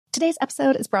Today's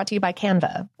episode is brought to you by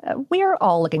Canva. We're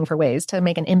all looking for ways to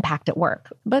make an impact at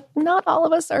work, but not all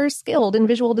of us are skilled in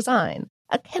visual design.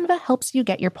 Canva helps you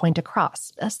get your point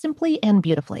across, simply and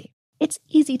beautifully. It's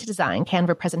easy to design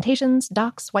Canva presentations,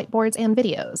 docs, whiteboards, and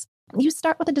videos. You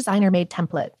start with a designer-made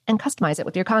template and customize it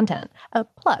with your content.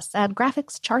 Plus, add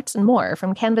graphics, charts, and more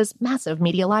from Canva's massive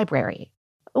media library.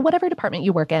 Whatever department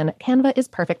you work in, Canva is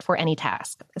perfect for any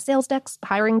task. Sales decks,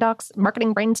 hiring docs,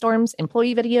 marketing brainstorms,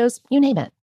 employee videos, you name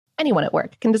it. Anyone at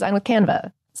work can design with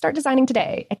Canva. Start designing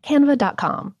today at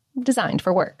canva.com. Designed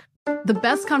for work. The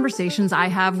best conversations I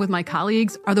have with my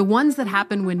colleagues are the ones that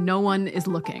happen when no one is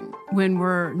looking, when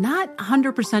we're not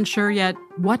 100% sure yet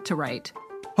what to write.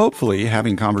 Hopefully,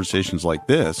 having conversations like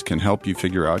this can help you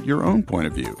figure out your own point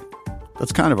of view.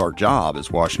 That's kind of our job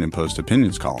as Washington Post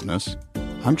opinions columnists.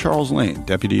 I'm Charles Lane,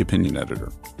 Deputy Opinion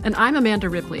Editor. And I'm Amanda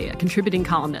Ripley, a contributing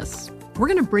columnist. We're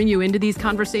going to bring you into these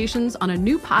conversations on a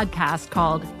new podcast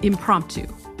called Impromptu.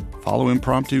 Follow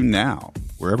Impromptu now,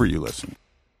 wherever you listen.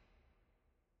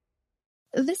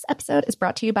 This episode is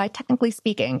brought to you by Technically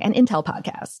Speaking, an Intel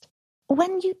podcast.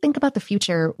 When you think about the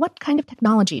future, what kind of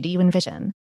technology do you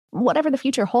envision? Whatever the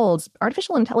future holds,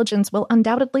 artificial intelligence will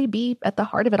undoubtedly be at the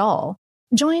heart of it all.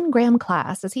 Join Graham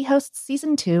Class as he hosts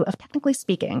Season 2 of Technically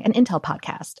Speaking, an Intel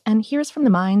podcast, and hears from the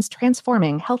minds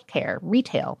transforming healthcare,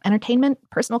 retail, entertainment,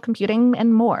 personal computing,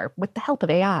 and more with the help of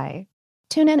AI.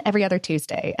 Tune in every other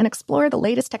Tuesday and explore the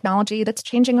latest technology that's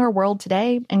changing our world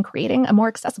today and creating a more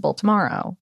accessible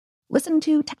tomorrow. Listen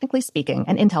to Technically Speaking,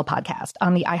 an Intel podcast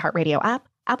on the iHeartRadio app,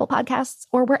 Apple Podcasts,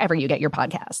 or wherever you get your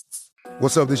podcasts.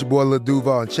 What's up, this your boy Lil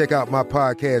Duval, and check out my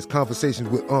podcast, Conversations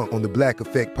with Unc, on the Black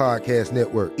Effect Podcast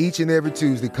Network. Each and every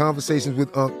Tuesday, Conversations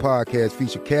with Unc podcast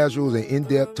feature casual and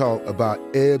in-depth talk about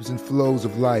ebbs and flows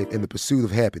of life and the pursuit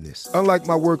of happiness. Unlike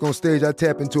my work on stage, I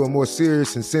tap into a more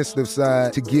serious and sensitive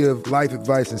side to give life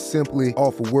advice and simply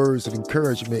offer words of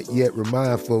encouragement, yet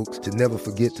remind folks to never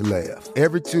forget to laugh.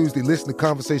 Every Tuesday, listen to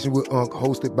Conversation with Unc,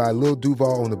 hosted by Lil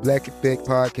Duval on the Black Effect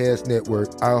Podcast Network,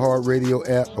 iHeartRadio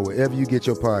app, or wherever you get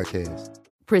your podcasts.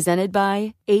 Presented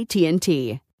by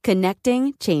AT&T.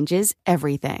 Connecting changes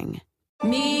everything.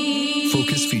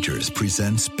 Focus Features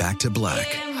presents Back to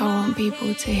Black. I want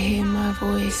people to hear my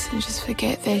voice and just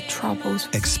forget their troubles.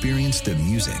 Experience the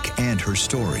music and her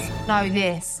story. Know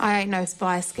this, I ain't no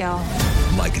Spice Girl.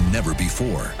 Like never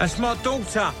before. That's my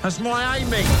daughter. That's my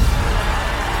Amy.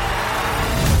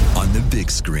 On the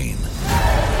big screen.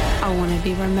 I want to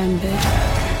be remembered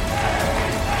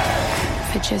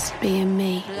for just being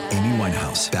me. Amy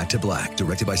Winehouse, Back to Black,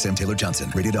 directed by Sam Taylor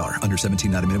Johnson. Rated R, under 17,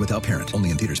 not a minute without parent. Only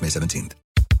in theaters May 17th.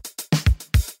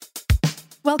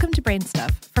 Welcome to Brain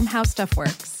Stuff from How Stuff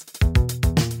Works.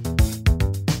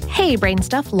 Hey, Brain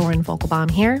Stuff, Lauren Vogelbaum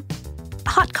here.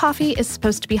 Hot coffee is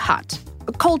supposed to be hot.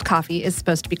 Cold coffee is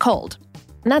supposed to be cold.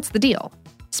 And that's the deal.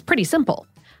 It's pretty simple.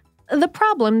 The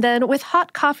problem, then, with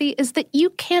hot coffee is that you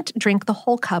can't drink the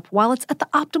whole cup while it's at the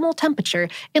optimal temperature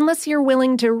unless you're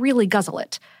willing to really guzzle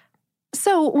it.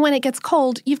 So when it gets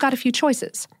cold, you've got a few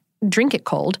choices. Drink it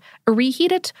cold,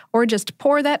 reheat it, or just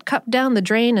pour that cup down the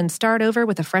drain and start over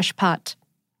with a fresh pot.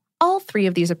 All three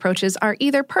of these approaches are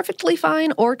either perfectly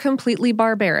fine or completely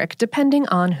barbaric, depending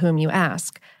on whom you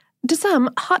ask. To some,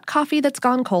 hot coffee that's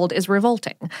gone cold is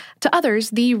revolting. To others,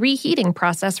 the reheating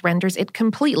process renders it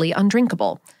completely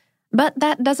undrinkable. But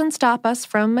that doesn't stop us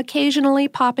from occasionally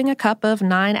popping a cup of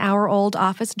 9-hour-old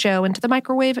Office Joe into the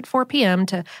microwave at 4 p.m.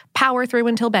 to power through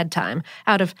until bedtime,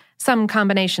 out of some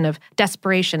combination of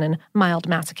desperation and mild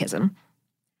masochism.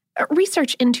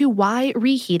 Research into why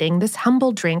reheating this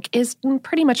humble drink is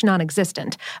pretty much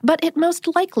non-existent, but it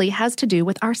most likely has to do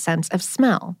with our sense of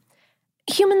smell.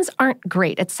 Humans aren't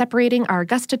great at separating our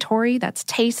gustatory, that's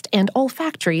taste, and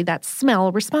olfactory, that's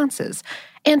smell, responses.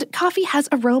 And coffee has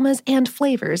aromas and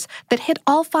flavors that hit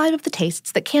all 5 of the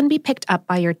tastes that can be picked up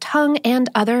by your tongue and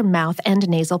other mouth and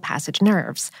nasal passage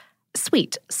nerves.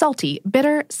 Sweet, salty,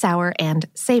 bitter, sour, and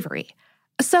savory.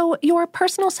 So your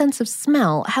personal sense of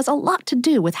smell has a lot to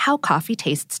do with how coffee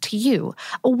tastes to you,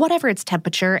 whatever its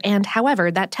temperature and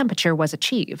however that temperature was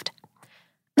achieved.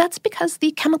 That's because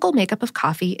the chemical makeup of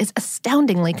coffee is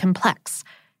astoundingly complex.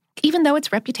 Even though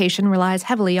its reputation relies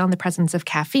heavily on the presence of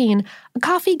caffeine,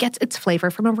 coffee gets its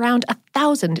flavor from around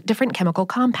 1,000 different chemical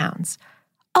compounds.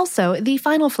 Also, the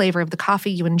final flavor of the coffee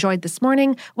you enjoyed this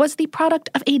morning was the product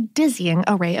of a dizzying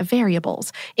array of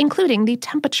variables, including the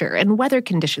temperature and weather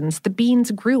conditions the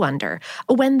beans grew under,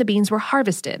 when the beans were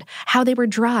harvested, how they were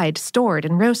dried, stored,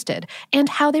 and roasted, and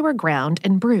how they were ground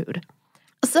and brewed.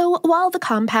 So while the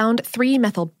compound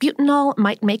 3-methylbutanol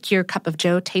might make your cup of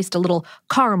joe taste a little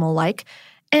caramel-like,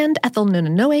 and ethyl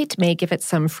nonanoate may give it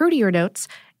some fruitier notes,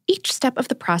 Each step of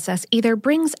the process either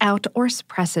brings out or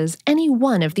suppresses any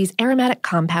one of these aromatic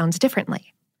compounds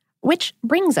differently, which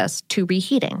brings us to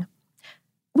reheating.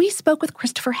 We spoke with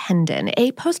Christopher Hendon,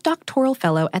 a postdoctoral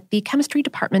fellow at the chemistry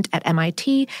department at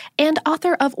MIT and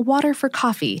author of Water for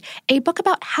Coffee, a book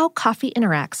about how coffee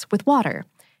interacts with water.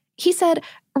 He said,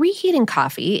 reheating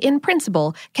coffee, in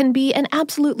principle, can be an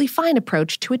absolutely fine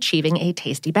approach to achieving a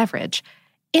tasty beverage.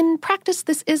 In practice,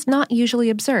 this is not usually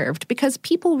observed because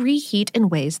people reheat in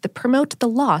ways that promote the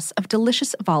loss of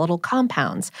delicious volatile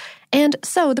compounds, and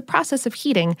so the process of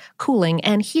heating, cooling,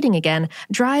 and heating again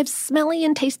drives smelly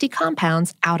and tasty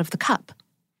compounds out of the cup.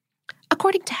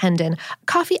 According to Hendon,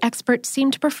 coffee experts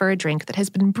seem to prefer a drink that has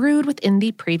been brewed within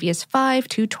the previous 5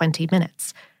 to 20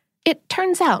 minutes. It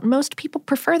turns out most people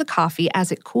prefer the coffee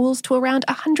as it cools to around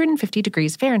 150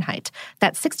 degrees Fahrenheit,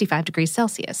 that's 65 degrees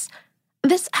Celsius.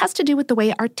 This has to do with the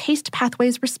way our taste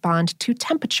pathways respond to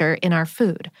temperature in our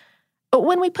food.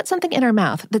 When we put something in our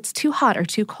mouth that's too hot or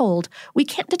too cold, we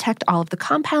can't detect all of the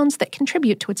compounds that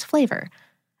contribute to its flavor.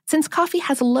 Since coffee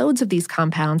has loads of these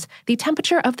compounds, the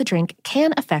temperature of the drink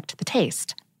can affect the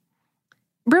taste.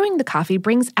 Brewing the coffee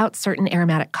brings out certain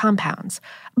aromatic compounds,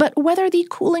 but whether the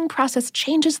cooling process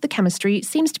changes the chemistry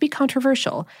seems to be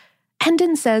controversial.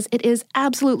 Hendon says it is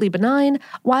absolutely benign,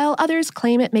 while others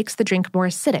claim it makes the drink more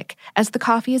acidic, as the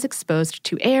coffee is exposed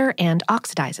to air and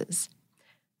oxidizes.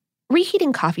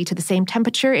 Reheating coffee to the same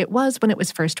temperature it was when it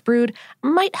was first brewed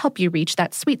might help you reach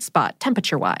that sweet spot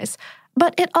temperature-wise,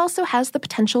 but it also has the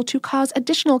potential to cause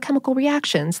additional chemical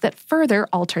reactions that further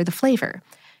alter the flavor.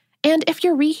 And if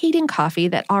you're reheating coffee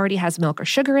that already has milk or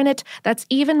sugar in it, that's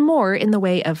even more in the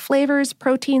way of flavors,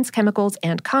 proteins, chemicals,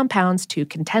 and compounds to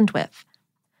contend with.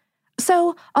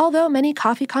 So, although many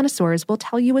coffee connoisseurs will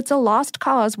tell you it's a lost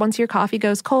cause once your coffee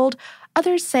goes cold,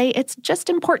 others say it's just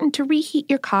important to reheat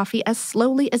your coffee as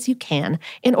slowly as you can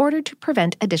in order to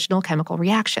prevent additional chemical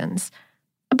reactions.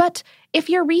 But if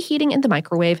you're reheating in the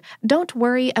microwave, don't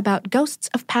worry about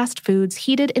ghosts of past foods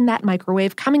heated in that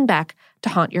microwave coming back to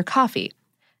haunt your coffee.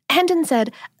 Hendon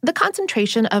said, the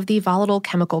concentration of the volatile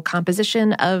chemical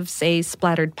composition of, say,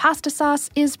 splattered pasta sauce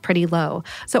is pretty low,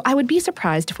 so I would be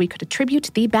surprised if we could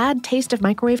attribute the bad taste of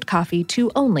microwaved coffee to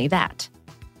only that.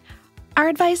 Our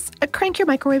advice, crank your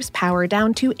microwave's power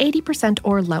down to 80%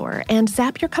 or lower and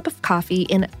zap your cup of coffee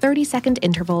in 30-second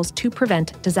intervals to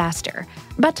prevent disaster.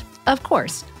 But, of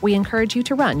course, we encourage you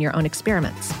to run your own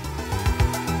experiments.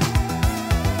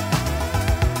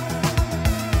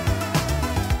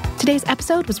 Today's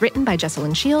episode was written by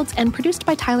Jessalyn Shields and produced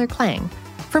by Tyler Klang.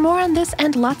 For more on this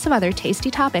and lots of other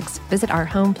tasty topics, visit our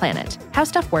home planet,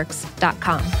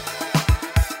 howstuffworks.com.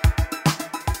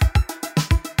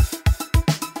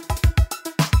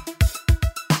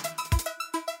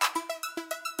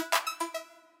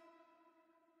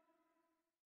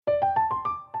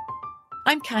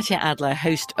 I'm Katya Adler,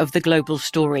 host of The Global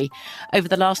Story. Over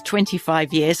the last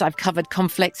 25 years, I've covered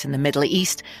conflicts in the Middle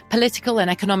East, political and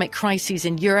economic crises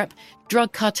in Europe,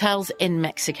 drug cartels in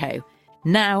Mexico.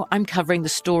 Now I'm covering the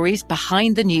stories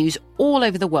behind the news all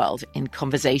over the world in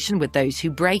conversation with those who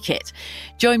break it.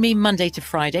 Join me Monday to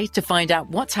Friday to find out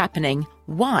what's happening,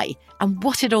 why, and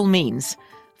what it all means.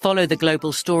 Follow The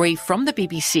Global Story from the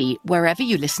BBC wherever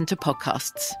you listen to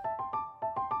podcasts.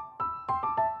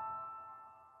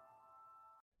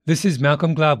 This is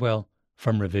Malcolm Gladwell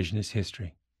from Revisionist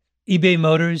History. eBay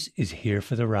Motors is here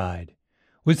for the ride.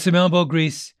 With some elbow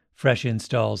grease, fresh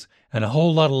installs, and a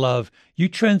whole lot of love, you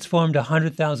transformed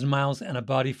 100,000 miles and a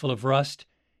body full of rust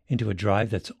into a drive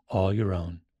that's all your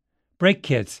own. Brake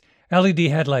kits, LED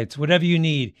headlights, whatever you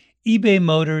need, eBay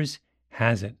Motors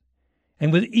has it.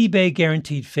 And with eBay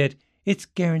Guaranteed Fit, it's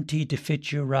guaranteed to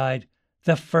fit your ride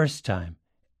the first time,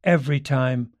 every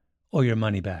time, or your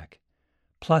money back.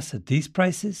 Plus, at these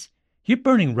prices, you're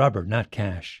burning rubber, not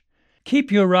cash.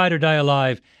 Keep your ride or die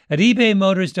alive at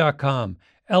ebaymotors.com.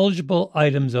 Eligible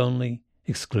items only.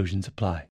 Exclusions apply.